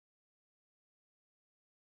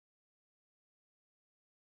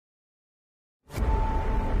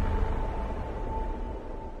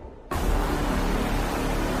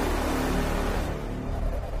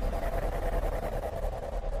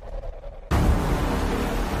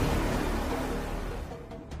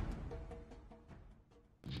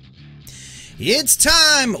It's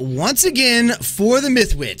time, once again, for the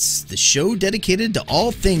MythWits, the show dedicated to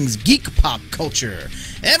all things geek pop culture.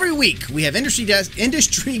 Every week, we have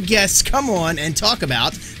industry guests come on and talk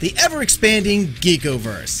about the ever-expanding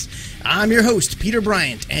Geekoverse. I'm your host, Peter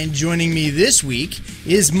Bryant, and joining me this week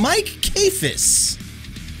is Mike Kafis.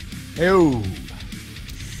 Hello.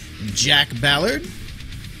 Jack Ballard.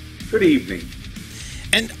 Good evening.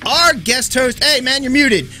 And our guest host, hey man, you're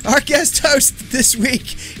muted. Our guest host this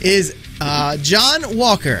week is John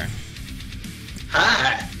Walker.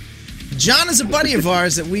 Hi. John is a buddy of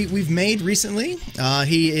ours that we've made recently.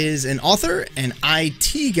 He is an author, an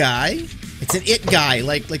IT guy. It's an it guy,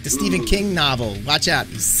 like the Stephen King novel. Watch out,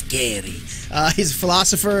 he's scary. He's a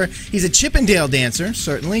philosopher. He's a Chippendale dancer,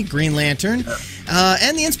 certainly. Green Lantern.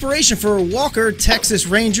 And the inspiration for Walker, Texas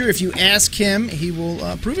Ranger. If you ask him, he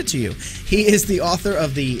will prove it to you. He is the author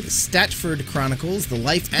of the Statford Chronicles, the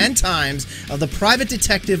life and times of the private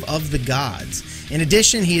detective of the gods. In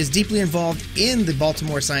addition, he is deeply involved in the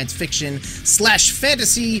Baltimore Science-Fiction /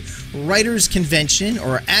 fantasy writers convention,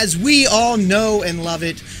 or as we all know and love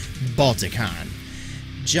it, BaltiCon.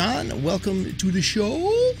 John, welcome to the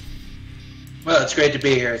show. Well, it's great to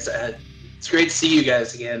be here. It's great to see you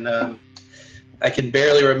guys again. I can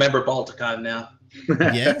barely remember BaltiCon now.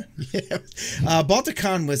 Yeah.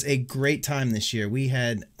 BaltiCon was a great time this year. We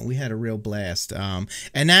had a real blast.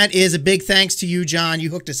 And that is a big thanks to you, John.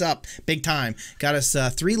 You hooked us up big time. Got us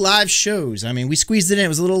 3 live shows. I mean, we squeezed it in. It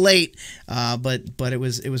was a little late, but it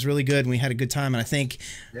was really good, and we had a good time. And I think,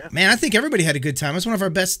 man, I think everybody had a good time. It was one of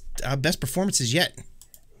our best performances yet.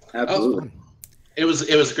 Absolutely. It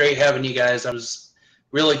was great having you guys. I was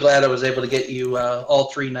really glad I was able to get you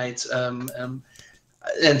all 3 nights.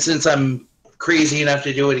 And since I'm crazy enough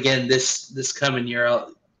to do it again this coming year,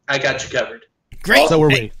 I got you covered. Great. So were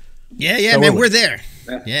we. Yeah, so man, we're there.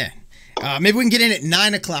 Yeah. Maybe we can get in at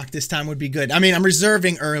 9 o'clock this time would be good. I mean, I'm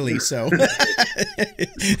reserving early, so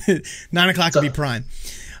 9 o'clock would be prime.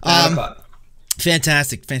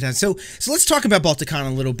 Fantastic. So let's talk about BaltiCon a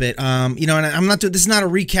little bit. You know, and I'm not. This is not a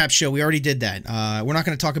recap show. We already did that. We're not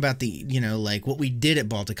going to talk about the, like what we did at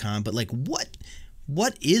BaltiCon, but like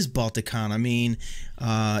what is BaltiCon? I mean,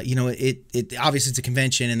 it obviously it's a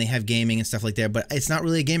convention and they have gaming and stuff like that, but it's not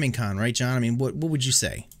really a gaming con, right, John? I mean, what would you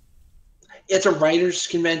say? It's a writers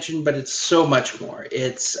convention, but it's so much more.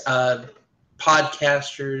 It's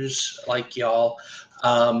podcasters like y'all.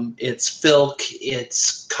 It's filk,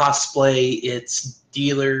 it's cosplay, it's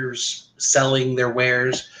dealers selling their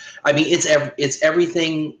wares. I mean, it's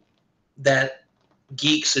everything that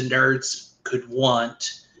geeks and nerds could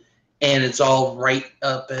want, and it's all right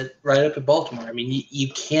up at Baltimore. I mean,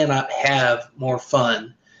 you cannot have more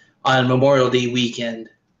fun on Memorial Day weekend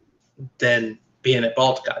than being at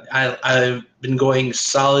BaltiCon. I've been going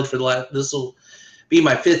solid for the last. This will be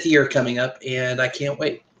my 5th year coming up, and I can't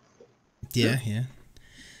wait. Yeah.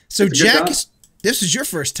 So, Jack, this is your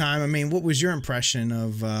first time. I mean, what was your impression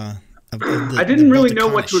of I didn't really know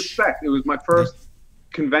what to expect. It was my first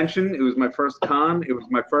convention. It was my first con. It was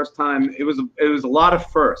my first time. It was a lot of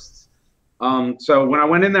firsts. So when I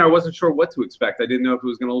went in there, I wasn't sure what to expect. I didn't know if it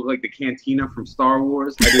was going to look like the cantina from Star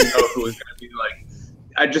Wars. I didn't know if it was going to be like.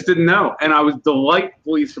 I just didn't know, and I was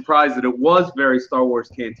delightfully surprised that it was very Star Wars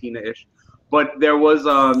cantina-ish. But there was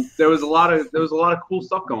a lot of cool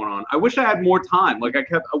stuff going on. I wish I had more time. Like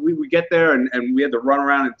we would get there and we had to run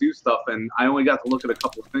around and do stuff, and I only got to look at a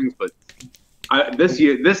couple of things. But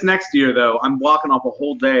this next year though, I'm blocking off a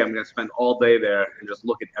whole day. I'm gonna spend all day there and just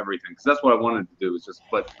look at everything, because that's what I wanted to do.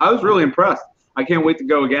 But I was really impressed. I can't wait to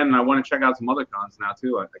go again, and I want to check out some other cons now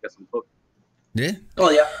too. I guess I'm hooked. Yeah. Oh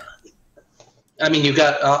yeah. I mean, you've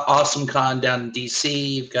got Awesome Con down in DC.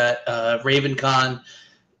 You've got Raven Con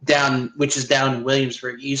which is down in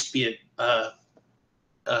Williamsburg. It used to be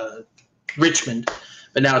at Richmond,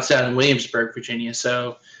 but now it's down in Williamsburg, Virginia.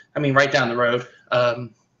 So, I mean, right down the road.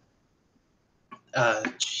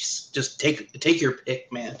 Just take your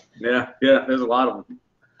pick, man. Yeah, there's a lot of them.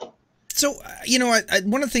 So,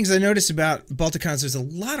 one of the things I noticed about BaltiCon is there's a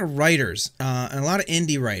lot of writers and a lot of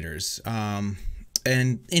indie writers.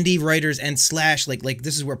 And indie writers and / like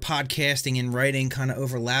this is where podcasting and writing kind of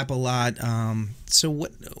overlap a lot. So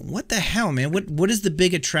what the hell, man? What is the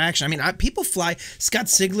big attraction? I mean, people fly. Scott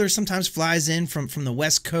Sigler sometimes flies in from the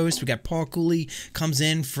West Coast. We got Paul Cooley comes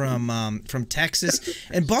in from Texas,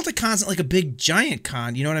 and BaltiCon's not like a big giant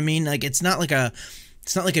con. You know what I mean? Like it's not like a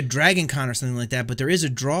Dragon Con or something like that, but there is a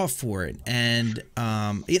draw for it. And,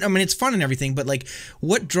 I mean, it's fun and everything, but like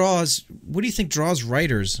what do you think draws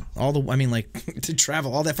writers to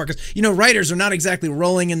travel all that far? 'Cause, writers are not exactly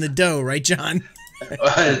rolling in the dough, right, John?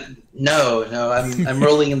 No, I'm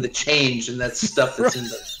rolling in the change, and that's stuff that's in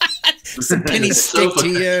the Some pennies stick to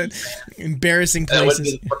you. Embarrassing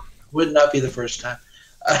places. Would not be the first time.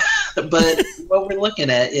 But what we're looking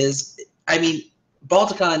at is, I mean,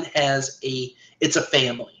 BaltiCon it's a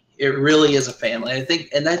family. It really is a family. I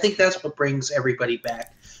think that's what brings everybody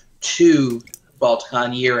back to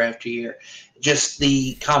BaltiCon year after year. Just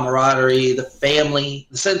the camaraderie, the family,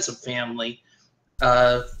 the sense of family,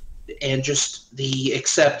 and just the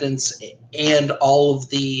acceptance and all of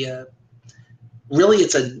the really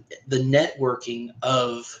it's the networking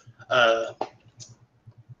of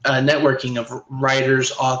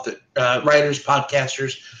writers, writers,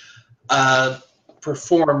 podcasters,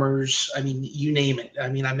 performers. I mean, you name it. I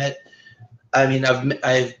mean, I've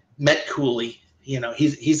met Cooley. You know,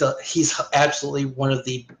 he's absolutely one of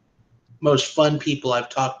the most fun people I've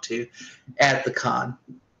talked to at the con.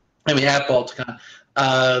 I mean, at BaltiCon.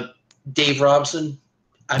 Dave Robson.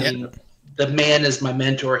 I mean, the man is my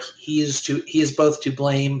mentor. He is both to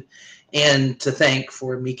blame and to thank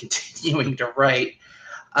for me continuing to write.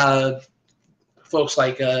 Folks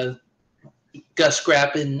like Gus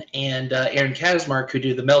Grappin and Aaron Kazmark, who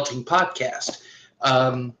do the Melting podcast.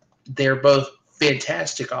 They're both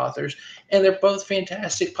fantastic authors, and they're both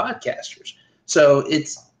fantastic podcasters. So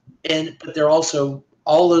but they're also,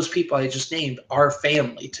 all those people I just named are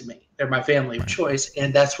family to me. They're my family of choice,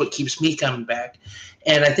 and that's what keeps me coming back.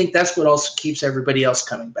 And I think that's what also keeps everybody else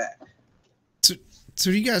coming back. So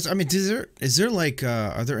do you guys, I mean, is there like,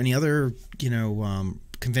 are there any other,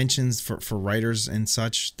 conventions for writers and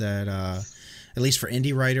such that, at least for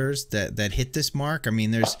indie writers that hit this mark? I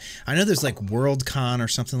mean, I know there's like WorldCon or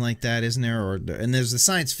something like that, isn't there? And there's the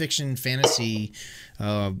science fiction fantasy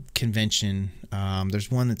convention. There's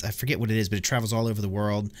one that I forget what it is, but it travels all over the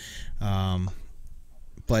world.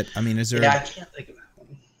 But I mean, is there? Yeah, I can't think of that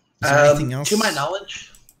one. Is there anything else? To my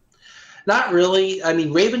knowledge, not really. I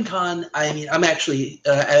mean, RavenCon. I mean, I actually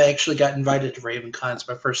got invited to RavenCon. It's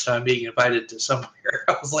my first time being invited to somewhere.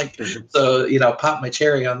 I was like, so pop my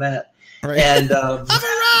cherry on that. Right. And I've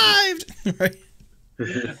arrived. Right.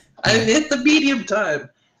 I hit the medium time,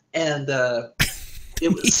 and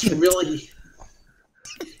it was really.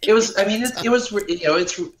 It was. I mean, it was.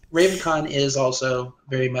 It's RavenCon is also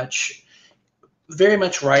very much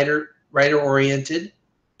writer oriented,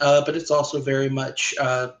 but it's also very much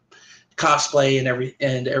cosplay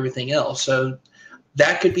and everything else. So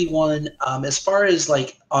that could be one. As far as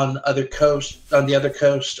like on the other coast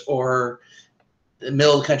or the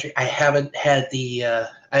middle of the country, I haven't had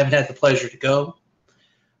the pleasure to go.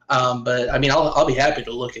 But I mean, I'll be happy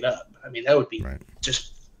to look it up. I mean, that would be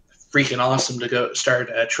just freaking awesome to go start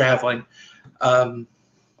traveling.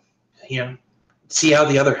 See how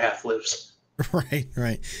the other half lives. Right.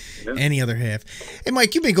 Yeah. Any other half. Hey,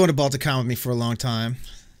 Mike, you've been going to BaltiCon with me for a long time.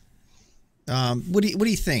 What do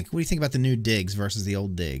you think? What do you think about the new digs versus the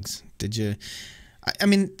old digs? Did you? I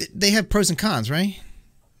mean, they have pros and cons, right?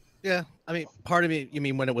 Yeah. I mean, part of me. You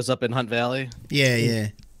mean when it was up in Hunt Valley? Yeah.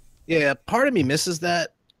 Part of me misses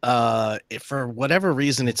that. For whatever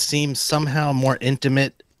reason, it seems somehow more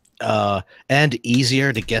intimate and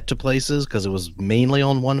easier to get to places because it was mainly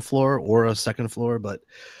on one floor or a second floor. But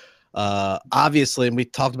obviously, and we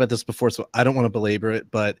talked about this before, so I don't want to belabor it,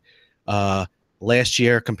 but last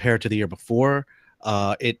year compared to the year before,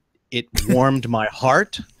 it warmed my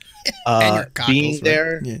heart being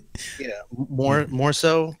there, more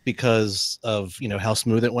so because of how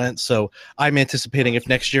smooth it went. So I'm anticipating if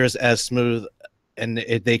next year is as smooth and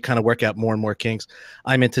they kind of work out more and more kinks,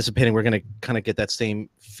 I'm anticipating we're going to kind of get that same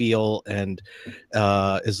feel. And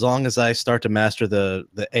as long as I start to master the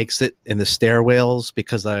exit and the stairwells,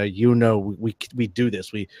 because we do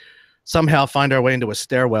this, we somehow find our way into a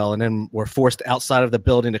stairwell and then we're forced outside of the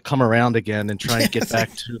building to come around again and try and get back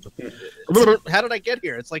to the how did I get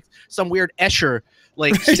here? It's like some weird Escher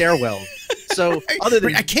stairwell. So other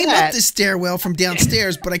than I came up this stairwell from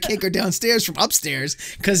downstairs, but I can't go downstairs from upstairs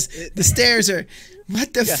because the stairs are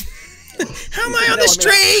what the how am I on the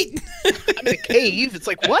street? I'm in a cave. It's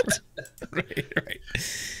like what? Right.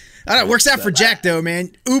 I don't know, it works out for Jack though,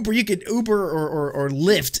 man. You could Uber or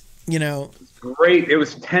Lyft, Great. It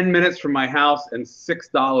was 10 minutes from my house and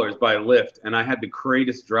 $6 by Lyft, and I had the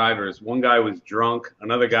greatest drivers. One guy was drunk.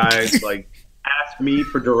 Another guy asked me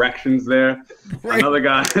for directions there. Right. Another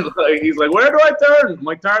guy he's like, "Where do I turn?" I'm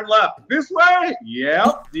like, "Turn left." "This way?"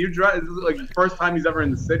 "Yep." "Do you drive?" This is like the first time he's ever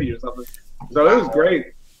in the city or something. So it was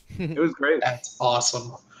great. It was great. That's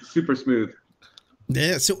awesome. Super smooth.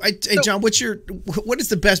 Yeah. So, hey, John, what is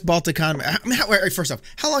the best BaltiCon? First off,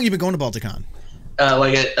 how long have you been going to BaltiCon?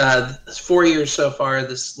 4 years so far.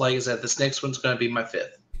 This, like I said, this next one's going to be my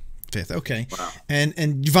fifth. Okay. Wow.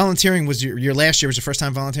 And volunteering was your last year was your first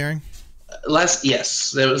time volunteering?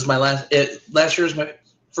 Yes, that was my last. Last year was my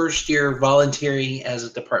first year volunteering as a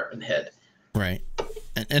department head. Right.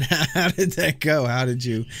 And how did that go?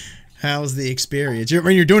 How's the experience?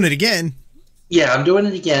 You're doing it again. Yeah, I'm doing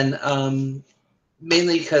it again.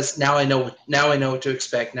 Mainly because now I know what to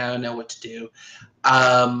expect. Now I know what to do.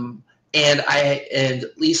 And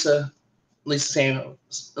Lisa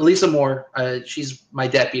Moore, she's my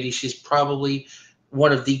deputy. She's probably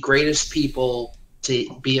one of the greatest people to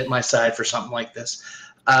be at my side for something like this.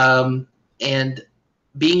 And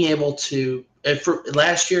being able to, for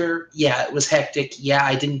last year, yeah, it was hectic. Yeah,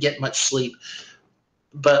 I didn't get much sleep,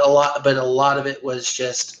 but a lot of it was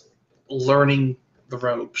just learning the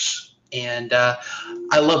ropes, and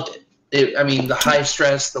I loved it. I mean, the high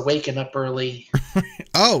stress, the waking up early.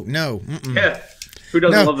 Oh no! Mm-mm. Yeah, who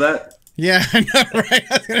doesn't love that? Yeah, I know, right?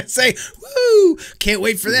 I was gonna say, woo! Can't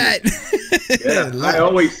wait for that. Yeah, I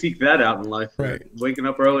always seek that out in life. Right, waking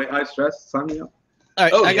up early, high stress, sign me up.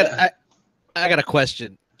 All right, I got a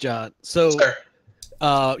question, John. So,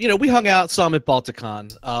 we hung out some at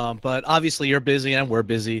BaltiCon, but obviously you're busy and we're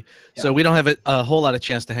busy, so we don't have a whole lot of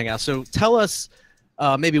chance to hang out. So tell us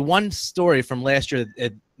maybe one story from last year,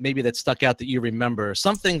 maybe that stuck out that you remember,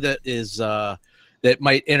 something that is that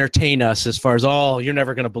might entertain us as far as, oh, you're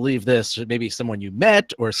never going to believe this, or maybe someone you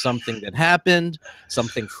met or something that happened,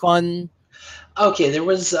 something fun. Okay, there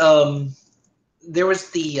was the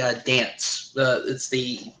dance. It's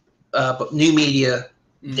the new media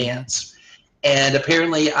dance, and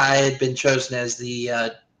apparently I had been chosen as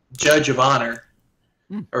the judge of honor,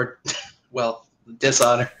 or well,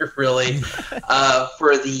 dishonor, really,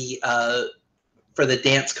 for the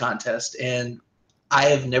dance contest, and I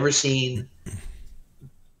have never seen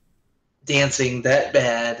dancing that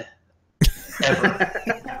bad ever.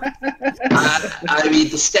 I mean,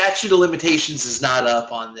 the statute of limitations is not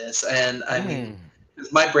up on this, and I mean,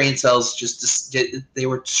 my brain cells they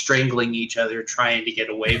were strangling each other trying to get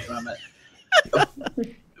away from it.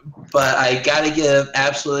 But I got to give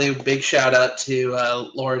absolutely a big shout out to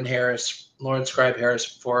Lauren Scribe Harris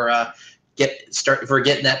for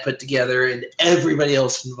getting that put together, and everybody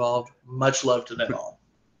else involved. Much love to them all.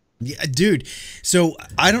 Yeah, dude. So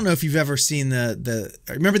I don't know if you've ever seen the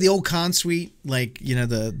remember the old Con Suite, like,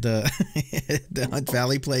 the Hunt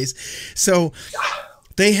Valley place. So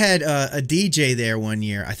they had a DJ there one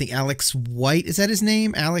year. I think Alex White, is that his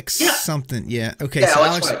name? Alex something. Yeah. Okay.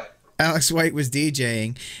 Yeah, so Alex White was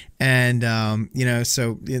DJing, and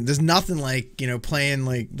so there's nothing like playing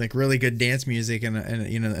like really good dance music,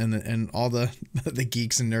 and all the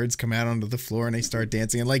geeks and nerds come out onto the floor and they start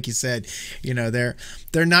dancing, and like you said,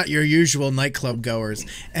 they're not your usual nightclub goers,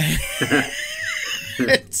 and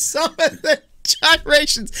some of the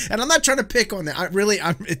gyrations, and I'm not trying to pick on that.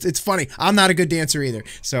 It's funny. I'm not a good dancer either,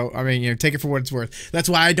 so I mean, take it for what it's worth. That's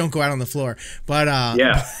why I don't go out on the floor. But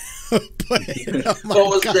yeah. But,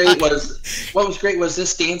 what was great was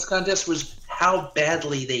this dance contest was how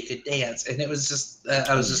badly they could dance, and it was just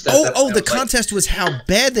the contest was how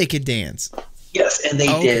bad they could dance. Yes, and they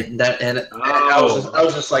did, and I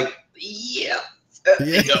was just like, yeah. There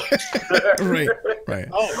you go. right.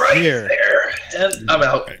 Oh, right here, there, and I'm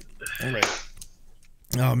out. Right.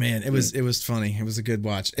 Oh man, it was funny. It was a good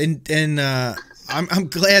watch, and I'm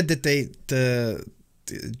glad that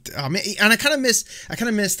and I kind of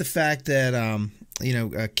miss the fact that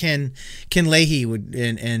Ken Leahy would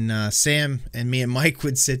and Sam and me and Mike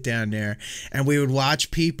would sit down there and we would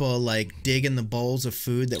watch people like dig in the bowls of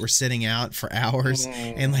food that were sitting out for hours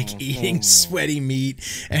and like eating sweaty meat,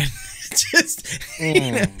 and just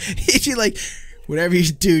if you like, whatever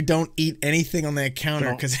you do, don't eat anything on that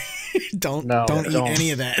counter, because don't eat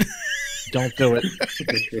any of that. Don't do it.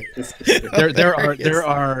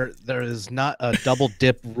 There is not a double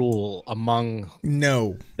dip rule among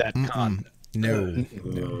that con. No.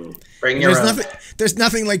 Bring your own. There's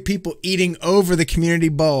nothing like people eating over the community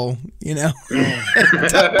bowl, Yes.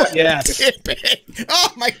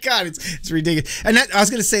 Oh my God, it's ridiculous. And I was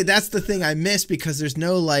gonna say that's the thing I miss, because there's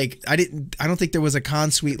no I don't think there was a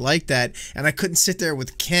con suite like that, and I couldn't sit there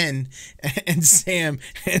with Ken and Sam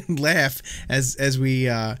and laugh as we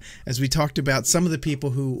talked about some of the people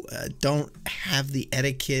who don't have the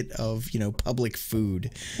etiquette of public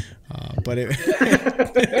food. But it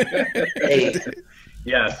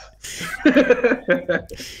yes.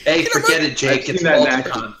 Hey, forget it, Jake. It's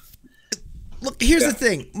BaltiCon. Look, here's the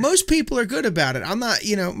thing. Most people are good about it. I'm not,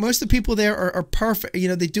 most of the people there are perfect.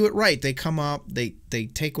 They do it right. They come up, they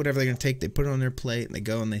take whatever they're going to take, they put it on their plate, and they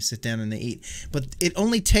go and they sit down and they eat. But it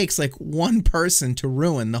only takes like one person to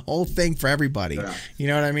ruin the whole thing for everybody. Yeah. You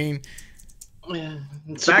know what I mean?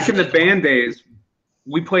 Back in the band days,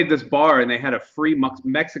 we played this bar and they had a free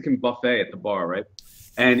Mexican buffet at the bar, right?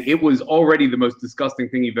 And it was already the most disgusting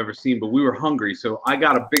thing you've ever seen, but we were hungry. So I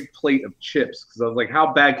got a big plate of chips because I was like,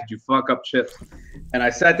 how bad could you fuck up chips? And I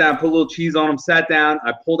sat down, put a little cheese on them, sat down.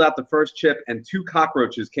 I pulled out the first chip and 2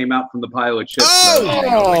 cockroaches came out from the pile of chips.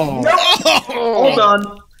 Oh! Hold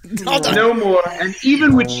on. No more. And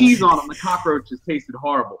even with cheese on them, the cockroaches tasted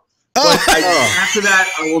horrible. But after that,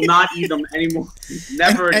 I will not eat them anymore.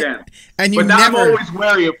 Never again. And but I'm always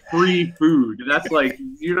wary of free food. That's like,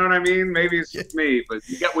 you know what I mean? Maybe it's just me, but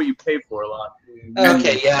you get what you pay for a lot.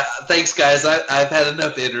 Okay, yeah. Thanks, guys. I've had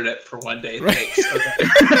enough internet for one day. Thanks. Okay.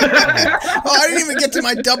 I didn't even get to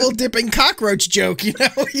my double dipping cockroach joke. You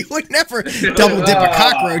know, you would never double dip a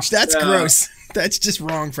cockroach. That's gross. That's just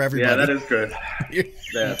wrong for everybody. Yeah, that is good.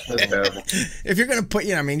 That's terrible. If you're gonna put,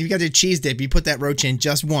 I mean, you got your cheese dip. You put that roach in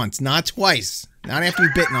just once, not twice. Not after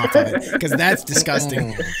you've bitten off of it, because that's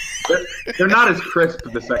disgusting. They're not as crisp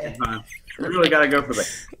the second time. You really got to go for that.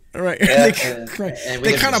 All right. Yeah,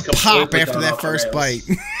 they kind of pop after that first bite.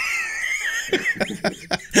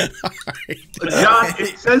 John,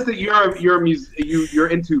 it says that you're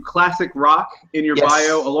into classic rock in your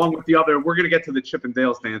bio, along with the other. We're gonna get to the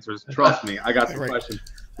Chippendale dancers. Trust me, I got some questions.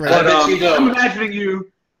 Right. But I'm imagining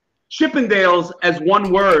you. Chippendales as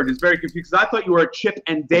one word is very confusing. I thought you were a Chip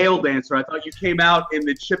and Dale dancer. I thought you came out in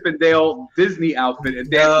the Chippendale Disney outfit and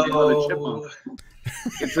danced with the chipmunk.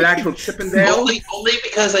 It's an actual Chippendale. Only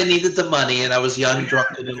because I needed the money and I was young,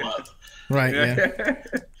 drunk, and in love. Right. Yeah.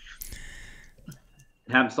 It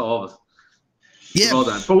happens to all of us. Yeah. Well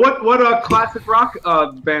done. But what classic rock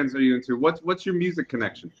bands are you into? What's your music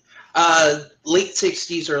connection? Late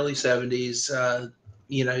 '60s, early '70s.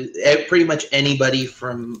 You know, pretty much anybody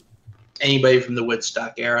from the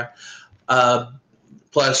Woodstock era.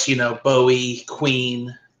 Plus, you know, Bowie,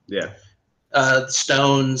 Queen. Yeah. The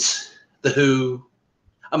Stones, The Who.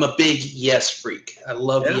 I'm a big Yes freak. I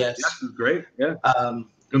love Yes. Yes is great. Yeah.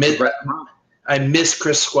 I miss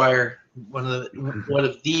Chris Squire, one of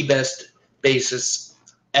the best bassists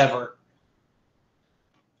ever.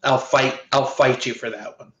 I'll fight you for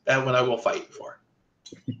that one. That one I will fight you for.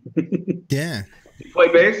 Yeah. You play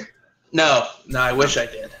bass? No, I wish I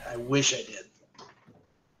did.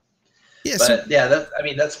 Yeah. But yeah,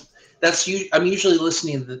 I'm usually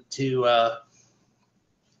listening to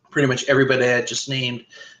pretty much everybody I just named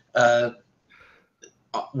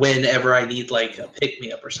whenever I need like a pick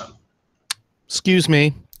me up or something. Excuse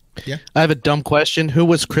me. Yeah. I have a dumb question. Who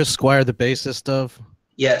was Chris Squire the bassist of?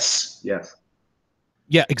 Yes. Yes.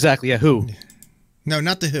 Yeah, exactly. Yeah, who? No,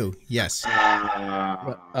 not the Who. Yes.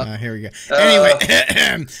 Here we go. Anyway,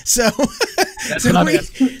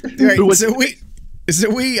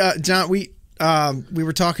 John, we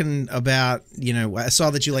were talking about, you know, I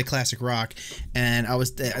saw that you like classic rock, and a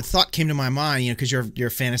thought came to my mind, you know, because you're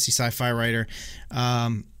a fantasy sci-fi writer,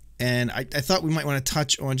 and I thought we might want to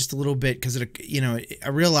touch on just a little bit because, you know, I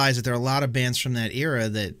realized that there are a lot of bands from that era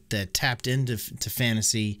that tapped into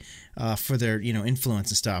fantasy for their, you know,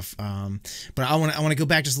 influence and stuff. But I want to go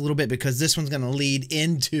back just a little bit because this one's going to lead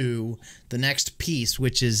into the next piece,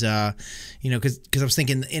 which is, you know, because I was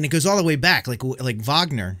thinking, and it goes all the way back, like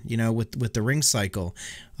Wagner, you know, with the Ring Cycle.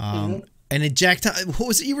 And then Jack, what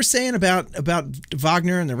was it you were saying about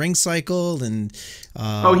Wagner and the Ring Cycle and?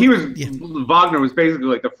 Wagner was basically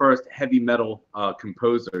like the first heavy metal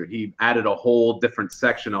composer. He added a whole different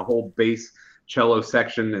section, a whole bass cello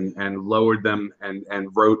section, and lowered them and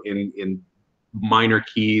wrote in minor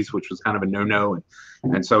keys, which was kind of a no-no.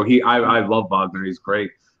 And so I love Wagner. He's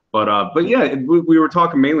great. But yeah, we were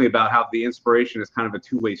talking mainly about how the inspiration is kind of a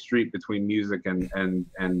two-way street between music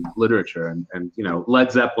and literature, and you know,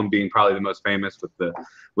 Led Zeppelin being probably the most famous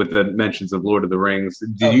with the mentions of Lord of the Rings.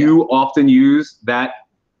 Do you often use that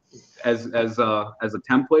as a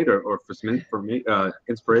template or for me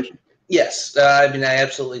inspiration? Yes, I mean I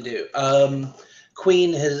absolutely do.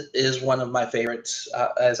 Queen is one of my favorites,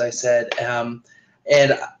 as I said, and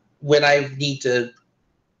when I need to.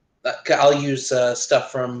 I'll use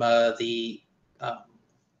stuff from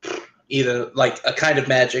either like A Kind of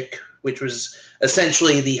Magic, which was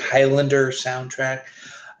essentially the Highlander soundtrack,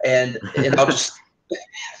 and I'll just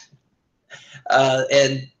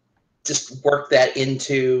and just work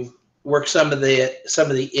some of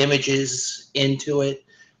the images into it.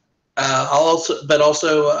 But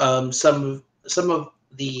also some of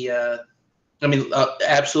the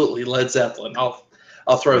absolutely Led Zeppelin.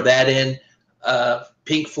 I'll throw that in.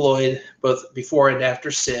 Pink Floyd, both before and after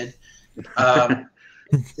Sid. Yeah,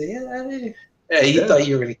 you thought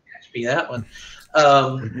you were going to catch me that one.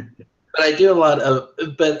 But I do a lot of.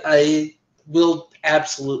 But I we'll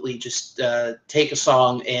absolutely just take a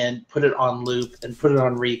song and put it on loop and put it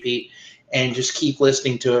on repeat and just keep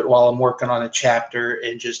listening to it while I'm working on a chapter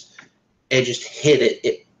and just hit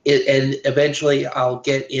it. And eventually I'll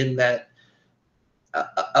get in that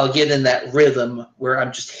rhythm where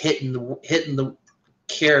I'm just hitting the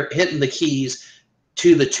keys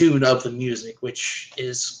to the tune of the music, which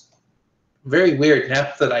is very weird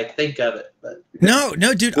now that I think of it. But no,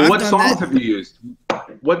 dude. Well, what songs have you used?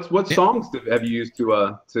 What songs have you used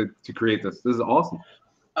to create this? This is awesome.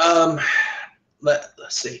 Let's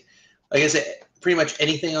see. Like I said, pretty much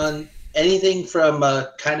anything from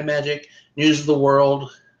Kind of Magic, News of the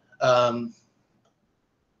World,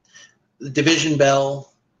 Division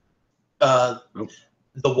Bell, The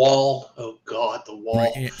Wall. Oh God, The Wall.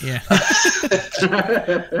 Right, yeah.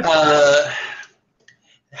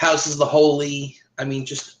 House is the Holy. I mean,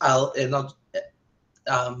 God,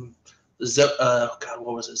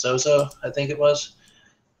 what was it? Zozo, I think it was.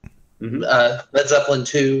 Mm-hmm. Led Zeppelin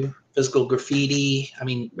 2, Physical Graffiti. I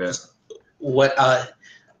mean,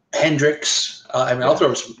 Hendrix. I mean, I'll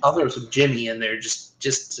throw some Jimmy in there just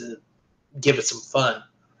to give it some fun.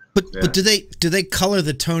 But do they color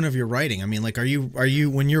the tone of your writing? I mean, like, are you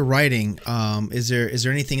when you're writing, is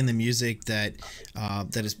there anything in the music that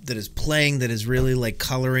is playing that is really like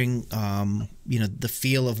coloring, the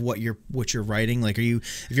feel of what you're writing? Like,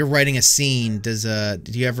 if you're writing a scene, do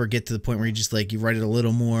you ever get to the point where you just like you write it a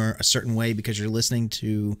little more a certain way because you're listening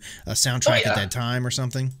to a soundtrack at that time or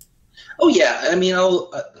something? Oh yeah, I mean,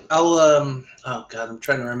 oh God, I'm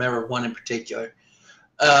trying to remember one in particular.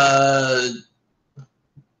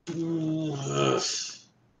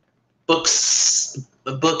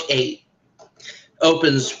 Book 8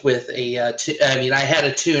 opens with I had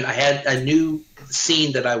a tune. I had a new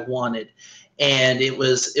scene that I wanted, and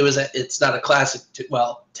it's not a classic.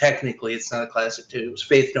 Well, technically, it's not a classic tune. It was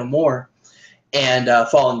Faith No More, and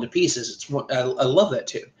Falling to Pieces. I love that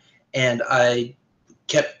tune, and I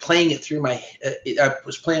kept playing it through I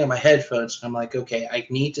was playing on my headphones. And I'm like, okay, I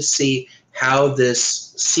need to see how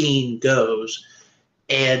this scene goes.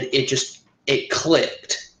 And it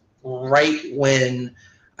clicked right when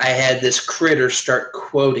I had this critter start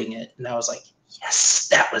quoting it. And I was like, yes,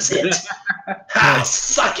 that was it. Ha,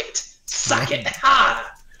 suck it.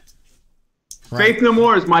 Ha. Right. Faith No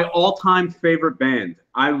More is my all-time favorite band.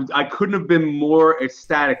 I couldn't have been more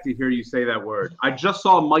ecstatic to hear you say that word. I just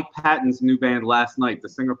saw Mike Patton's new band last night, the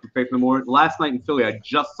singer from Faith No More. Last night in Philly, I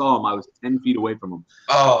just saw him. I was 10 feet away from him.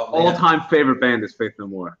 Oh, all-time favorite band is Faith No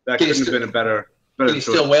More. That couldn't have been a better Can you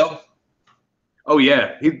still wail? Oh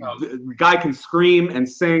yeah, the guy can scream and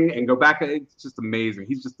sing and go back. It's just amazing.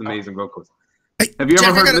 He's just an amazing vocalist. Have you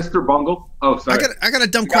ever heard Mr. Bungle? Oh, sorry. I got a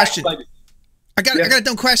dumb question. I got a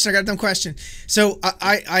dumb question. So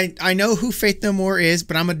I know who Faith No More is,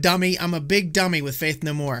 but I'm a dummy. I'm a big dummy with Faith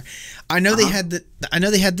No More. I know they had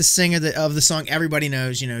the singer of the song everybody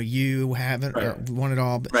knows. You haven't won it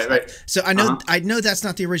all. But, right. So I know that's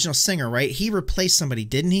not the original singer, right? He replaced somebody,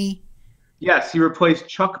 didn't he? Yes, he replaced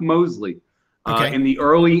Chuck Mosley in the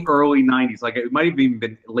early 90s. Like it might have even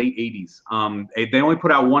been late 80s. They only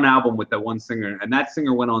put out one album with that one singer, and that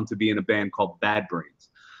singer went on to be in a band called Bad Brains.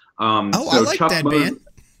 I like that band.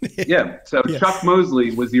 Yeah, so Chuck Mosley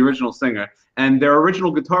was the original singer, and their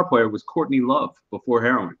original guitar player was Courtney Love before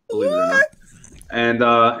heroin, believe it or not.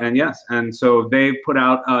 And yes, and so they put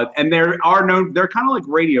out and they're kind of like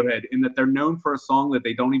Radiohead in that they're known for a song that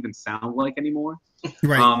they don't even sound like anymore.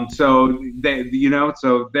 Right. So they're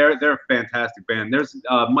a fantastic band. There's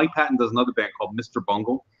Mike Patton does another band called Mr.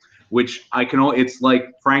 Bungle, which it's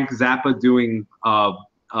like Frank Zappa doing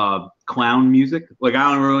clown music. Like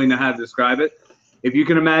I don't really know how to describe it. If you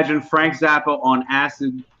can imagine Frank Zappa on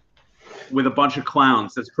acid with a bunch of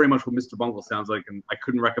clowns, that's pretty much what Mr. Bungle sounds like, and I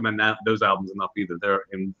couldn't recommend those albums enough either. They're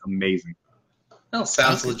amazing. Well,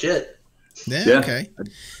 sounds legit. Yeah. Okay.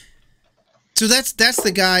 So that's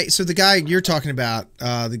the guy. So the guy you're talking about,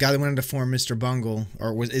 the guy that went on to form Mr. Bungle,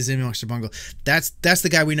 is in Mr. Bungle. That's the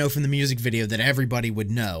guy we know from the music video that everybody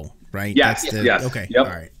would know, right? Yes. Yes. Okay. Yep.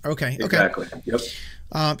 All right. Okay. Exactly. Yep.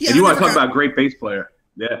 Yeah. And you want to talk about a great bass player?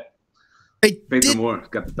 Yeah. Faith No More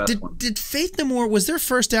got the best one. Did Faith No More, was their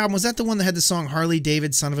first album, was that the one that had the song Harley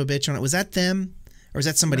David Son of a Bitch on it? Was that them? Or was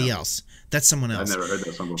that somebody else? That's someone else. I've never heard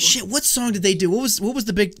that song before. Shit, what song did they do? What was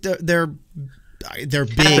the big their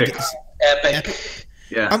big Epic.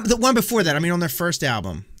 Yeah. The one before that, I mean on their first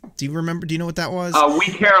album. Do you remember? Do you know what that was? We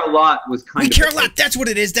Care a Lot was kind of. We Care a Lot. That's what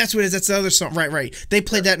it is. That's the other song. Right. They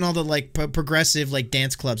played that in all the like progressive like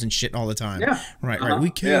dance clubs and shit all the time. Yeah. Right. We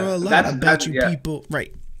care a lot about you people.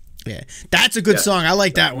 Right. Yeah. That's a good song. I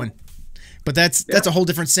like that one. But that's a whole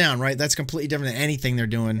different sound, right? That's completely different than anything they're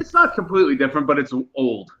doing. It's not completely different, but it's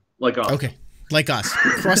old, like us. Okay, like us,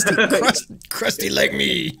 crusty like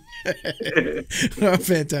me. Oh,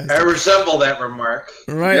 fantastic! I resemble that remark.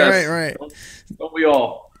 Right, Yes. right. Don't we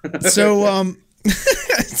all? So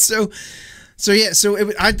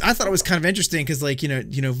I thought it was kind of interesting because, like,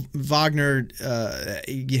 Wagner,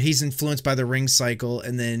 he's influenced by the Ring cycle,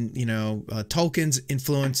 and then Tolkien's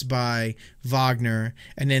influenced by Wagner,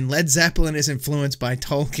 and then Led Zeppelin is influenced by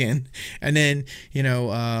Tolkien, and then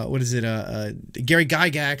what is it? Gary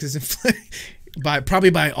Gygax is influenced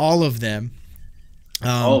probably by all of them.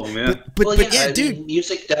 Man. But yeah, dude,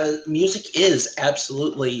 music is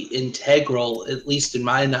absolutely integral, at least in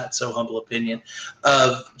my not so humble opinion,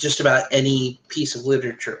 of just about any piece of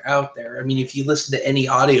literature out there. I mean, if you listen to any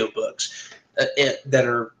audiobooks that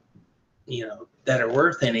are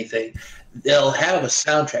worth anything, they'll have a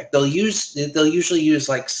soundtrack. They'll usually use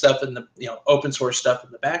like stuff in the open source stuff in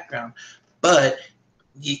the background, but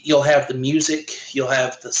you'll have the music, you'll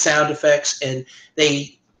have the sound effects, and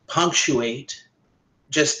they punctuate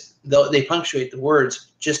the words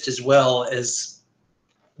just as well as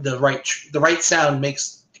the right sound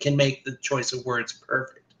can make the choice of words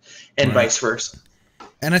perfect, and vice versa.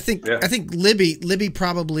 And I think Libby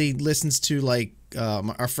probably listens to, like,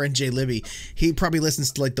 our friend Jay Libby. He probably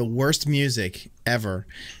listens to, like, the worst music ever,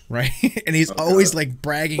 right? And he's always like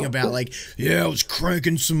bragging about, like, I was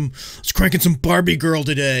cranking some Barbie girl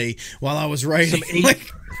today while I was writing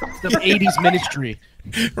some 80s ministry.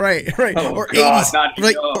 Right. Oh, or God,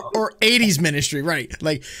 80s, or 80s ministry, right?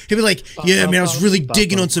 Like, he'll be like, yeah, man, I was really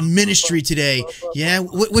digging on some ministry today. Yeah,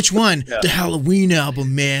 which one? Yeah. The Halloween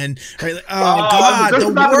album, man. Right? Like, God, the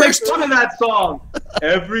worst. Make fun of that song.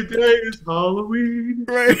 Every day is Halloween.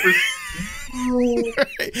 Right.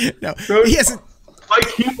 Right. No, he hasn't. My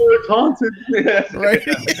keyboard haunted. Right.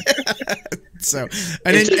 So,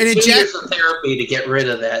 and then Jack, years of therapy to get rid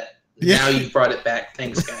of that. Yeah. Now you've brought it back.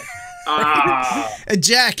 Thanks, guys.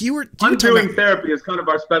 Jack, you were doing therapy is kind of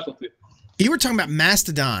our specialty. You were talking about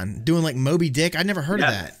Mastodon doing, like, Moby Dick. I'd never heard of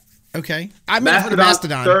that. Okay, I've never heard of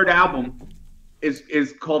Mastodon. Third album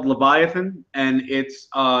is called Leviathan, and it's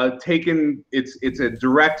it's a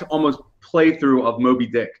direct, almost playthrough of Moby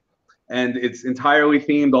Dick, and it's entirely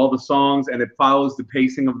themed, all the songs, and it follows the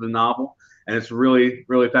pacing of the novel. And it's really,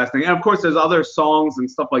 really fascinating. And of course, there's other songs and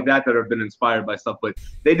stuff like that have been inspired by stuff. But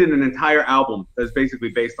they did an entire album that's basically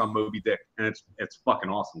based on Moby Dick, and it's fucking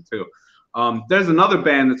awesome too. There's another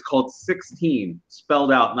band that's called 16,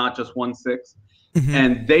 spelled out, not just 16. Mm-hmm.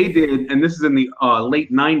 And they did, and this is in the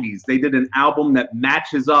late 90s. They did an album that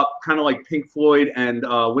matches up, kind of like Pink Floyd and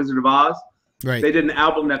Wizard of Oz. Right. They did an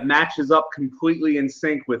album that matches up completely in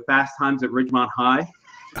sync with Fast Times at Ridgemont High,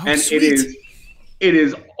 and sweet. It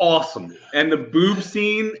is awesome, and the boob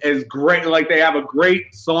scene is great. Like, they have a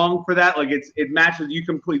great song for that. Like, it matches.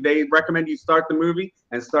 They recommend you start the movie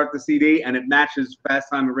and start the CD, and it matches Fast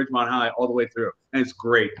Time at Ridgemont High all the way through, and it's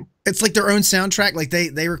great. It's like their own soundtrack. Like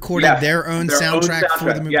they recorded their own soundtrack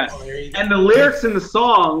for the movie. Yes, and the lyrics in the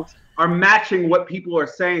songs are matching what people are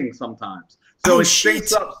saying sometimes. So it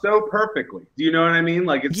syncs up so perfectly. Do you know what I mean?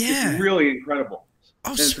 Like, it's really incredible.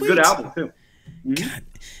 Oh, it's a good album too. God,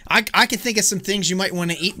 I can think of some things you might want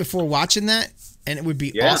to eat before watching that, and it would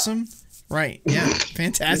be awesome. Right? Yeah,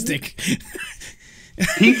 fantastic.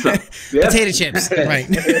 Pizza, potato chips, right?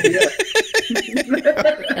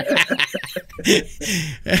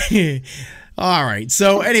 All right.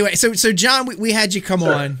 So anyway, so John, we had you come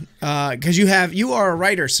on because you are a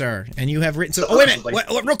writer, sir, and you have written. So wait a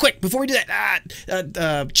minute, real quick before we do that,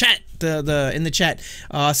 chat in the chat,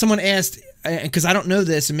 someone asked. Because I don't know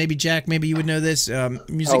this, and maybe Jack, maybe you would know this,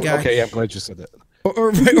 music guy. Okay, I'm glad you said that.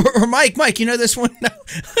 Or Mike, you know this one? No.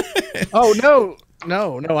 Oh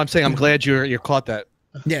no! I'm saying I'm glad you caught that.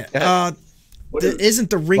 Yeah. Isn't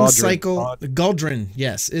the ring cycle the Guldran?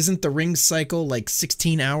 Yes. Isn't the ring cycle like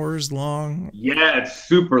 16 hours long? Yeah, it's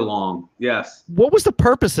super long. Yes. What was the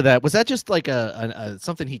purpose of that? Was that just like a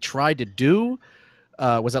something he tried to do?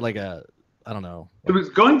 Was that like a I don't know. It was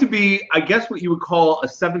going to be, I guess, what you would call a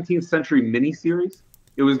 17th century miniseries.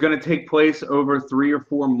 It was going to take place over 3 or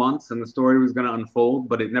 4 months, and the story was going to unfold,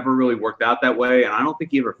 but it never really worked out that way, and I don't think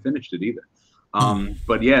he ever finished it either.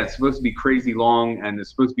 But yeah, it's supposed to be crazy long, and it's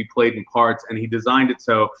supposed to be played in parts, and he designed it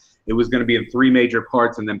so it was going to be in 3 major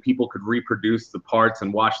parts, and then people could reproduce the parts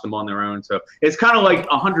and watch them on their own. So it's kind of like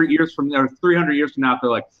 100 years from now, or 300 years from now, if they're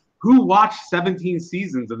like, who watched 17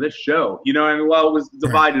 seasons of this show? You know what I mean? Well, it was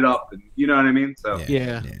divided up, and you know what I mean? So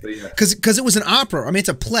Yeah. Because it was an opera. I mean, it's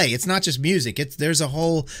a play. It's not just music. There's a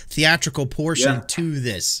whole theatrical portion to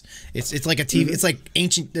this. It's like a TV. It's like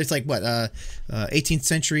ancient. It's like what 18th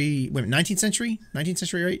century, 19th century,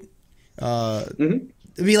 right?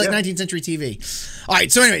 It'd be like 19th century TV. All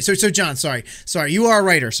right. So anyway, so John, sorry, you are a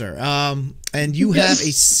writer, sir. And you have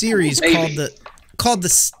a series called the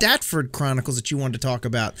Statford Chronicles that you wanted to talk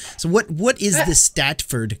about. So what is the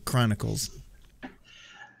Statford Chronicles?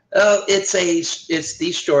 It's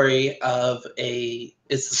the story of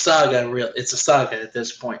it's a saga at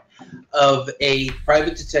this point of a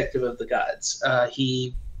private detective of the gods.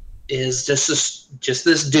 He is just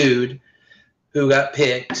this dude who got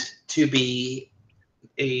picked to be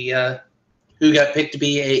the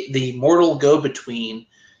mortal go-between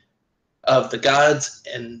of the gods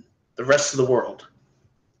and the rest of the world.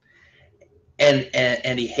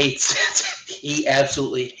 And he hates it. He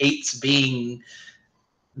absolutely hates being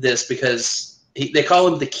this because they call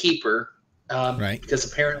him the Keeper, because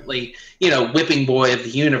apparently, whipping boy of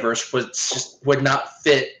the universe would not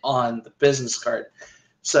fit on the business card.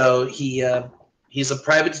 So he's a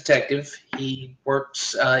private detective. He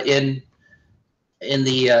works in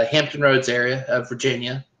the Hampton Roads area of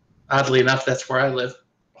Virginia. Oddly enough, that's where I live.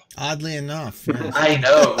 Oddly enough, yes. I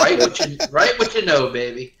know, right? What you know,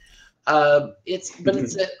 baby.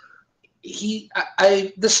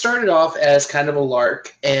 This started off as kind of a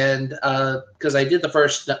lark, and because I did the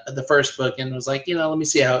first book and was like, let me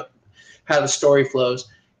see how the story flows,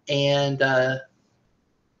 and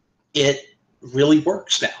it really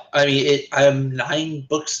works now. I mean, I'm 9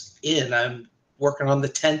 books in. I'm working on the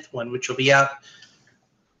 10th one, which will be out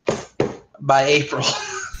by April.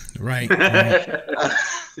 Right.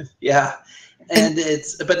 Yeah, and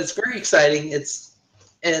it's very exciting. It's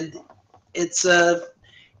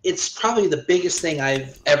probably the biggest thing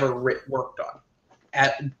I've ever worked on,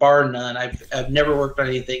 bar none. I've never worked on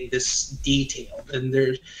anything this detailed, and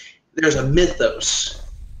there's a mythos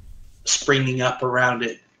springing up around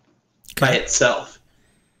it by itself.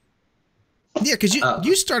 Yeah, because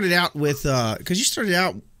you started out with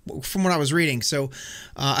from what I was reading. So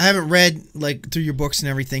I haven't read through your books and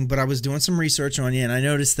everything, but I was doing some research on you, and I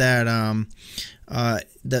noticed that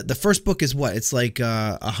the first book is what? It's like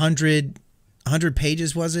 100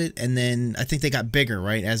 pages, was it? And then I think they got bigger,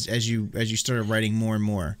 right? As you started writing more and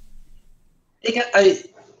more. It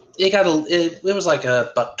was like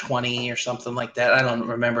 $120 or something like that. I don't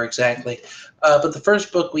remember exactly. But the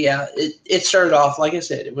first book it started off, like I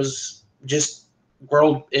said, it was just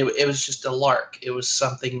it was just a lark. It was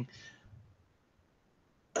something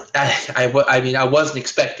I wasn't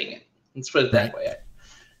expecting it. Let's put it that way.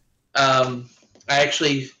 I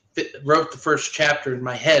actually wrote the first chapter in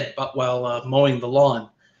my head while mowing the lawn.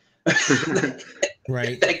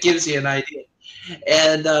 Right. That gives you an idea.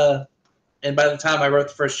 And by the time I wrote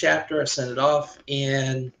the first chapter, I sent it off,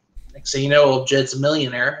 and next thing you know, old Jed's a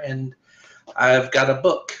millionaire, and I've got a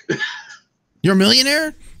book. You're a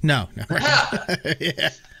millionaire? No. Yeah. Yeah.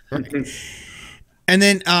 Right. And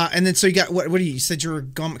then so you got what you said you were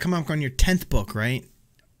coming up on your 10th book, right?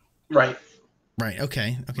 Right. Right.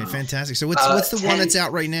 Okay. Fantastic. So what's the one that's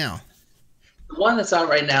out right now? The one that's out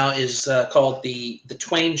right now is called the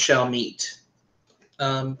Twain Shall Meet.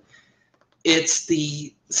 It's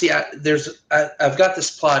I've got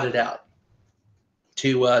this plotted out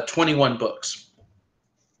to 21 books.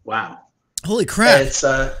 Wow. Holy crap! It's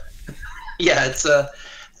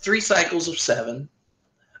 3 cycles of 7.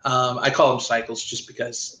 I call them cycles just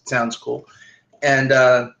because it sounds cool, and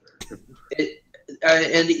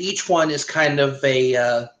each one is kind of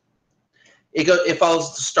it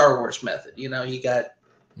follows the Star Wars method. You got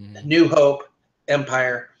New Hope,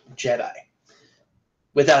 Empire, Jedi,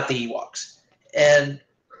 without the Ewoks. And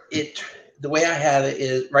the way I have it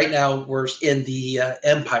is right now we're in the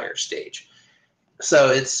Empire stage, so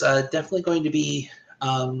it's definitely going to be.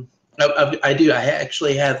 I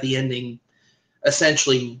actually have the ending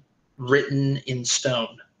essentially written in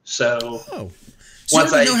stone. So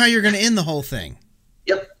once I know how you're going to end the whole thing.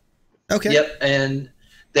 Yep. Okay. Yep. And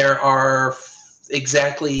there are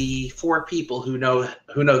exactly 4 people who know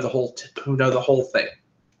the whole thing.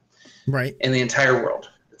 Right. In the entire world.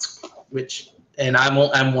 And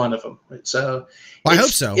I'm one of them. So I hope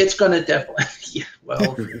so. It's going to definitely. Yeah.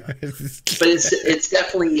 Well. But it's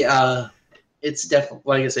definitely. It's definitely,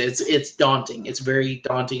 like I say, it's daunting. It's very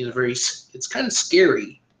daunting. It's kind of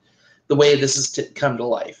scary the way this has come to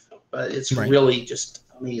life, but it's really just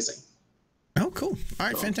amazing. Oh, cool! All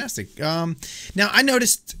right, fantastic. Now I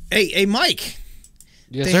noticed, hey, Mike,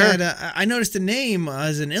 Yes, they sir. had I noticed a name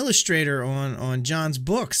as an illustrator on John's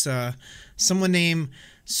books. Someone named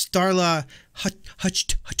Starla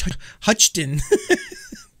Hutchton.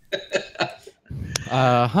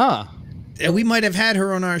 Huh. And we might have had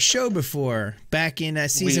her on our show before, back in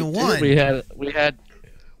season 1. We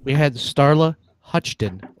had Starla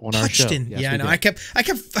Hutchton on our show. Hutchton. Yes, Yeah, I know. did. I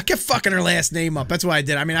kept fucking her last name up. That's why I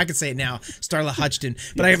did. I mean, I can say it now, Starla Hutchton.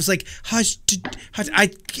 But I was like, I was like,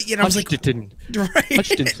 Hutchton. right,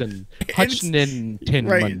 Hutchinson. Hutchinson.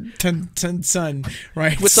 right, son,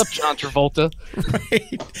 right. What's up, John Travolta?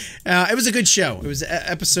 Right. It was a good show. It was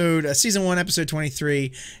season 1, episode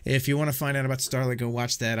 23. If you want to find out about Starla, go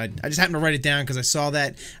watch that. I just happened to write it down because I saw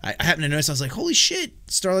that. I happened to notice. I was like, holy shit,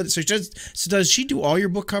 Starla. So does she do all your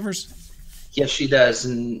book covers? Yes, she does,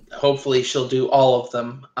 and hopefully she'll do all of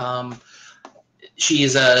them.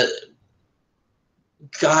 She's a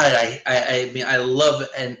God. I mean, I love,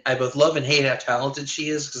 and I both love and hate how talented she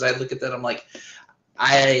is, because I look at that, I'm like,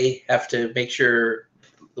 I have to make sure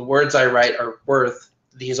the words I write are worth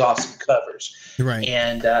these awesome covers. Right.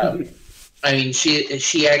 And I mean,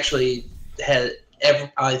 she actually had.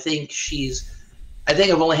 I think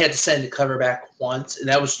I've only had to send the cover back once, and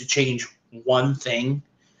that was to change one thing.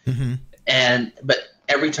 Mm-hmm. But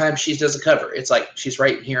every time she does a cover, it's like she's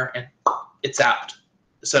right here and it's out.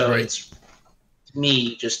 So right. It's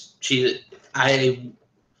me. She's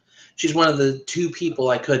one of the 2 people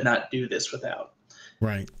I could not do this without.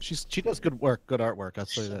 Right. She does good work, good artwork. I'll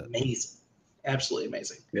say that. Amazing, absolutely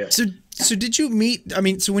amazing. Yeah. So did you meet? I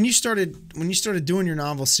mean, so when you started doing your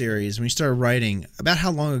novel series, when you started writing, about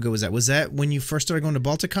how long ago was that? Was that when you first started going to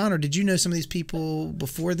BaltiCon, or did you know some of these people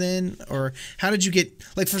before then, or how did you get?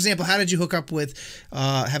 Like, for example, how did you hook up with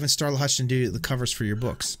having Starla Hutchton do the covers for your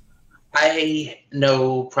books? I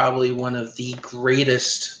know probably one of the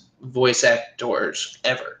greatest voice actors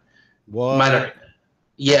ever. What?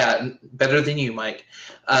 Yeah, better than you, Mike.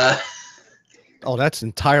 Oh, that's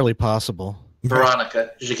entirely possible.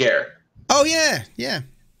 Veronica Giguere. Oh yeah.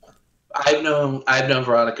 I've known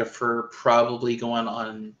Veronica for probably going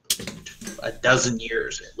on a dozen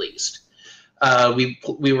years at least. We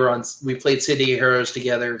played City of Heroes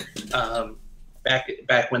together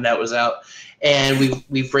back when that was out, and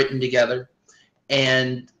we've written together.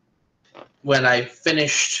 And when I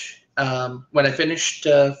finished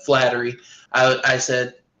Flattery, I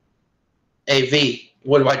said, "Hey V,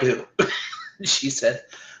 what do I do?" She said,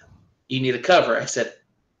 "You need a cover." I said,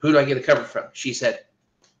 "Who do I get a cover from?" She said,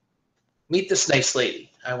 "Meet this nice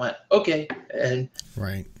lady." I went, "Okay," and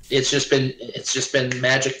right. It's just been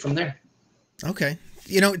magic from there. Okay,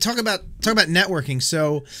 talk about networking.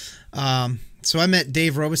 So, so I met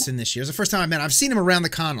Dave Robeson this year. It was the first time I met him. I've seen him around the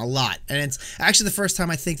con a lot, and it's actually the first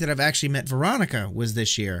time I think that I've actually met Veronica was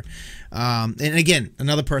this year. And again,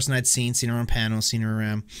 another person I'd seen her on panels, seen her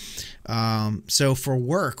around. So for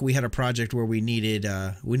work, we had a project where we needed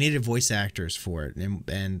voice actors for it,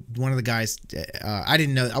 and one of the guys, I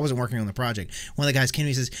didn't know, I wasn't working on the project. One of the guys came to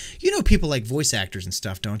me and says, "You know people like voice actors and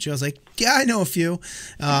stuff, don't you?" I was like, "Yeah, I know a few."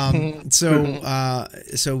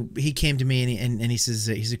 So he came to me and he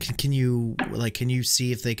said, "Can you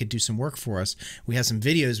see if they could do some work for us? We have some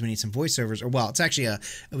videos. We need some voiceovers." Or well, it's actually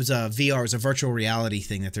it was a VR, it was a virtual reality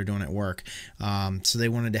thing that they're doing at work. So they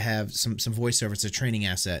wanted to have some voiceovers, it's a training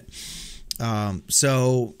asset.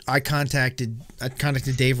 So I contacted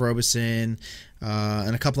Dave Robeson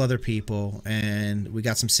and a couple other people, and we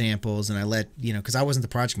got some samples, and I let, because I wasn't the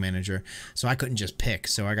project manager, so I couldn't just pick.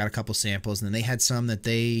 So I got a couple samples, and then they had some that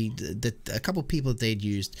a couple people that they'd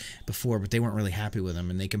used before, but they weren't really happy with them,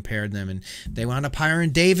 and they compared them, and they wound up hiring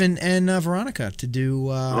Dave and Veronica to do.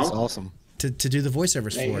 That's awesome. To do the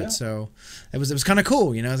voiceovers there for it. So it was kind of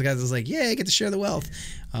cool, The guys was like, yeah, I get to share the wealth.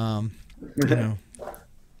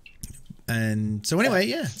 And so anyway,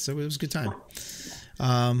 yeah, so it was a good time.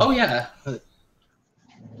 Oh yeah.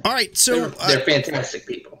 All right, so they're fantastic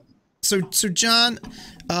people. So John,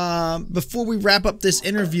 before we wrap up this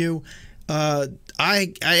interview, I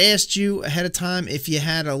asked you ahead of time if you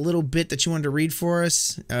had a little bit that you wanted to read for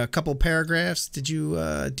us, a couple paragraphs. Did you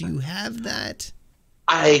do you have that?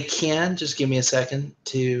 I can. Just give me a second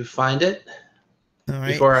to find it. All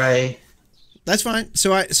right. Before I. That's fine.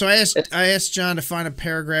 So I asked John to find a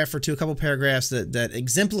paragraph or two, a couple paragraphs that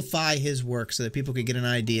exemplify his work, so that people could get an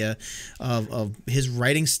idea of his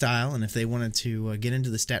writing style, and if they wanted to get into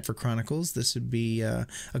the Statford Chronicles, this would be a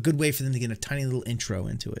good way for them to get a tiny little intro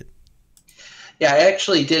into it. Yeah, I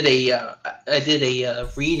actually did a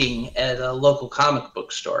reading at a local comic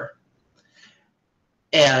book store,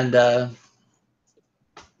 and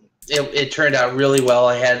it turned out really well.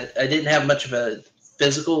 I didn't have much of a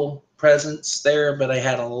physical presence there, but I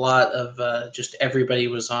had a lot of just everybody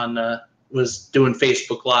was doing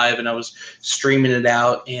Facebook Live, and I was streaming it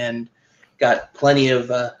out, and got plenty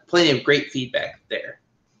of great feedback there.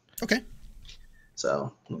 Okay.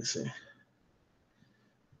 So let me see.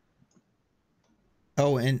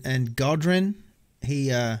 Oh, and Galdrin,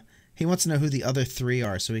 he wants to know who the other 3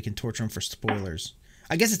 are so he can torture him for spoilers.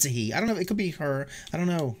 I guess it's a he. I don't know. It could be her. I don't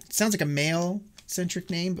know. It sounds like a male-centric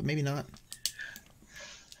name, but maybe not.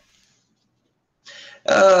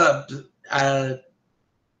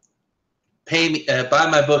 Pay me, buy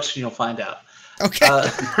my books, and you'll find out. Okay.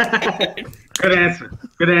 Good answer.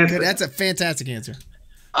 Good answer. Good. That's a fantastic answer.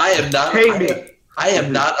 I am not. Pay me. I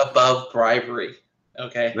am not above bribery.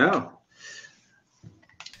 Okay. No.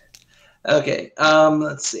 Okay.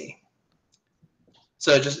 Let's see.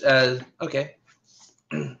 So just okay.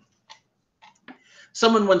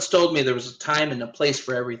 Someone once told me there was a time and a place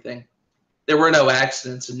for everything. There were no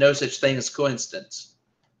accidents and no such thing as coincidence.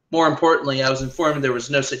 More importantly, I was informed there was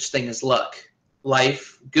no such thing as luck.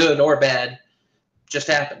 Life, good or bad, just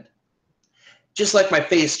happened. Just like my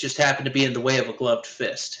face just happened to be in the way of a gloved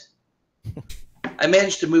fist. I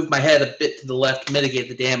managed to move my head a bit to the left to mitigate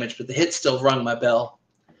the damage, but the hit still rung my bell.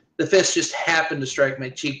 The fist just happened to strike my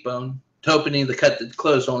cheekbone, opening the cut that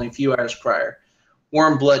closed only a few hours prior.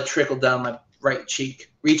 Warm blood trickled down my right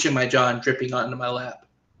cheek, reaching my jaw and dripping onto my lap.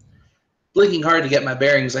 Blinking hard to get my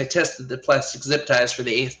bearings, I tested the plastic zip ties for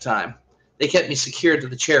the 8th time. They kept me secured to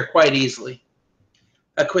the chair quite easily.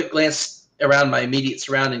 A quick glance around my immediate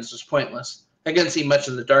surroundings was pointless. I couldn't see much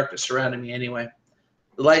of the darkness surrounding me anyway.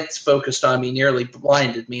 The lights focused on me nearly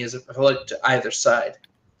blinded me as if I looked to either side.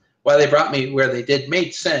 Why they brought me where they did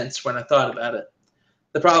made sense when I thought about it.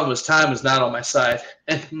 The problem was time was not on my side,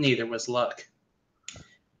 and neither was luck.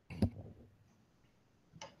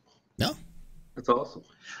 No? That's awesome.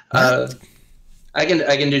 I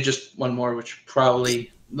can do just one more, which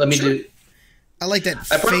probably do. I like that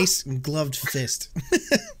face and gloved fist.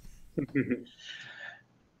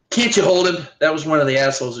 Can't you hold him? That was one of the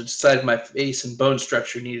assholes who decided my face and bone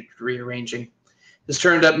structure needed rearranging. His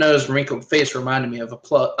turned up nose and wrinkled face reminded me of a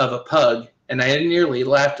pug, and I nearly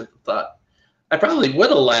laughed at the thought. I probably would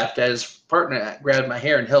have laughed as his partner grabbed my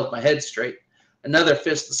hair and held my head straight. Another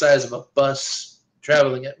fist the size of a bus,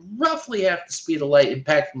 traveling at roughly half the speed of light,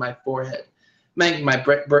 impacted my forehead,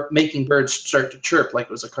 making birds start to chirp like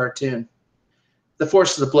it was a cartoon. The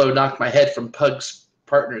force of the blow knocked my head from Pug's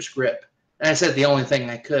partner's grip, and I said the only thing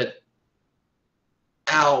I could.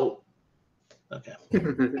 Ow. Okay.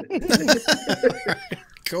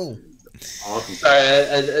 Cool. Awesome. Sorry,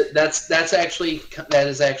 that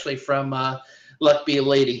is actually from Luck Be a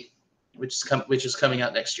Lady, which is coming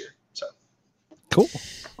out next year. So cool.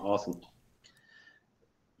 Awesome.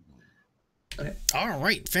 Okay. All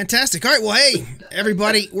right, fantastic. All right, well, hey,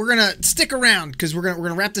 everybody, we're gonna stick around because we're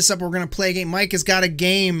gonna wrap this up. We're gonna play a game. Mike has got a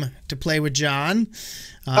game to play with John.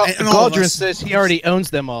 And Galdrin says he already owns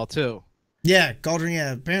them all too. Yeah, Galdrin.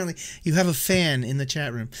 Yeah, apparently you have a fan in the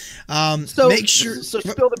chat room. So make sure. So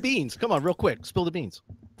spill the beans. Come on, real quick. Spill the beans.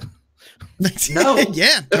 No.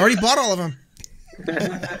 Yeah, I already bought all of them.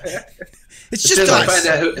 It's just us.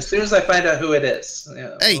 As soon as I find out who it is.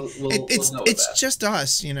 Yeah, hey, it's just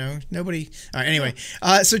us, you know. Nobody. All right. Anyway,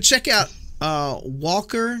 so check out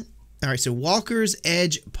Walker. All right, so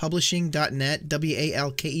walkersedgepublishing.net,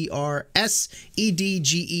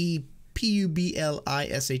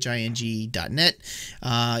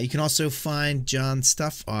 WalkersedgePublishing.net. You can also find John's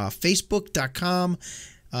stuff Facebook.com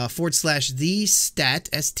 /the stat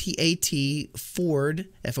STAT Ford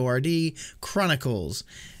FORD Chronicles.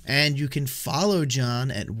 And you can follow John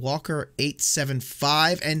at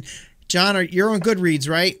Walker875. And John, you're on Goodreads,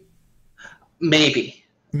 right? Maybe.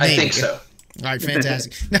 I think so. All right,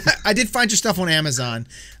 fantastic. I did find your stuff on Amazon,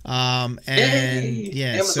 and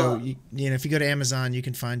yeah, Amazon. So you know, if you go to Amazon, you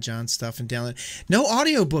can find John's stuff and download. No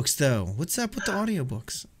audiobooks though. What's up with the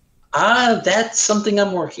audiobooks? That's something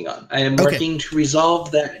I'm working on. I am working to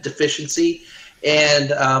resolve that deficiency,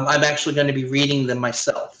 and I'm actually going to be reading them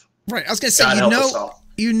myself. Right. I was going to say,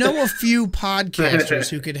 you know a few podcasters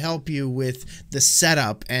who could help you with the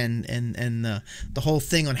setup and the whole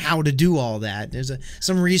thing on how to do all that. There's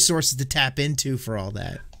some resources to tap into for all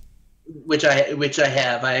that. Which I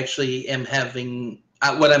have. I actually am having.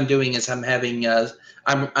 What I'm doing is I'm having.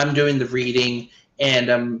 I'm doing the reading, and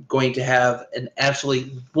I'm going to have an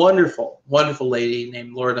absolutely wonderful lady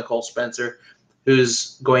named Laura Nicole Spencer,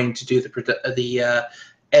 who's going to do the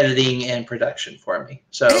editing and production for me.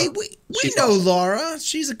 So hey, we know awesome. Laura.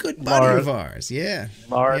 She's a good buddy of ours. Yeah.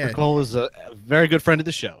 Nicole is a very good friend of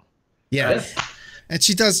the show. Yeah. And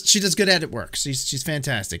she does good at it work. She's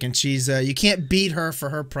fantastic, and she's you can't beat her for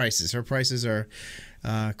her prices. Her prices are,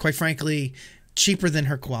 quite frankly, cheaper than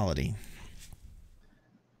her quality.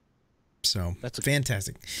 So that's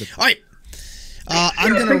fantastic. All right.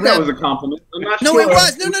 I'm gonna think that was a compliment. I'm not no, sure. it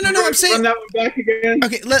was. No. I'm saying. Run that one back again.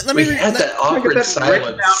 Okay, let me. We had that awkward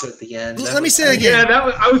silence at the end. Let me say it again.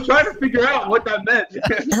 Yeah, I was trying to figure out what that meant.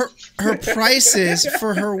 her prices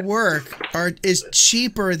for her work is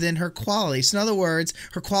cheaper than her quality. So in other words,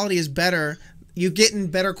 her quality is better. You're getting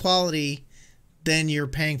better quality than you're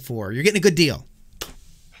paying for. You're getting a good deal.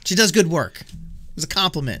 She does good work. It was a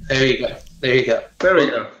compliment. There you go. There we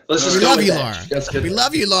go. Let's just we go love with you, that. Laura. That's good. We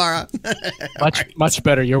love you, Laura. Much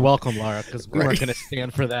better. You're welcome, Laura, because we weren't going to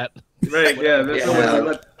stand for that. Right, yeah. There's no way to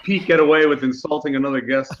let Pete get away with insulting another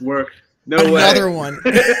guest's work. No way. Another one.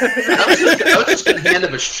 I was just going to hand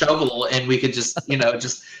him a shovel, and we could just,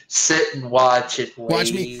 just sit and watch it.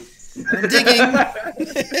 Watch me. I'm digging.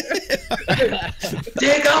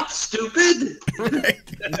 Dig up, stupid. Right.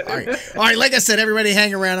 All right. Like I said, everybody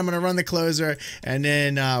hang around. I'm going to run the closer, and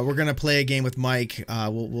then we're going to play a game with Mike.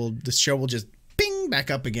 The show will just bing back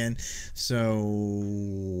up again.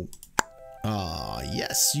 So,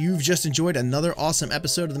 yes, you've just enjoyed another awesome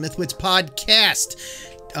episode of the MythWits podcast.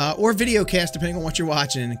 Or video cast, depending on what you're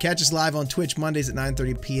watching. Catch us live on Twitch Mondays at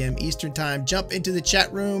 9:30 p.m. Eastern Time. Jump into the chat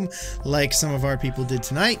room like some of our people did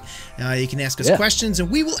tonight. You can ask us questions, and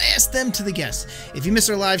we will ask them to the guests. If you miss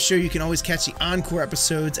our live show, you can always catch the encore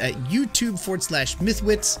episodes at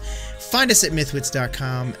YouTube.com/MythWits. Find us at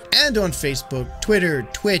MythWits.com and on Facebook, Twitter,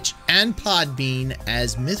 Twitch, and Podbean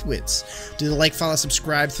as MythWits. Do the like, follow,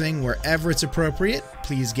 subscribe thing wherever it's appropriate.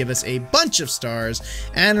 Please give us a bunch of stars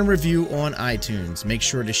and a review on iTunes. Make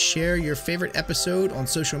sure to share your favorite episode on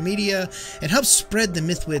social media and help spread the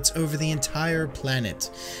MythWits over the entire planet.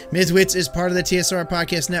 MythWits is part of the TSR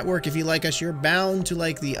Podcast Network. If you like us, you're bound to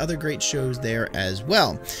like the other great shows there as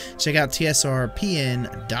well. Check out tsrpn.com.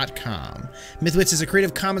 MythWits is a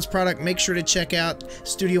Creative Commons product. Make sure to check out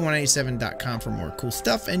studio187.com for more cool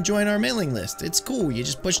stuff and join our mailing list. It's cool. You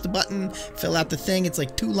just push the button, fill out the thing. It's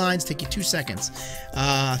like 2 lines, take you 2 seconds.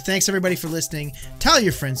 Thanks everybody for listening. Tell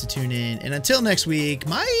your friends to tune in. And until next week,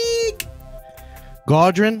 Mike!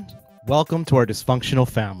 Gaudrin, welcome to our dysfunctional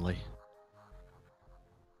family.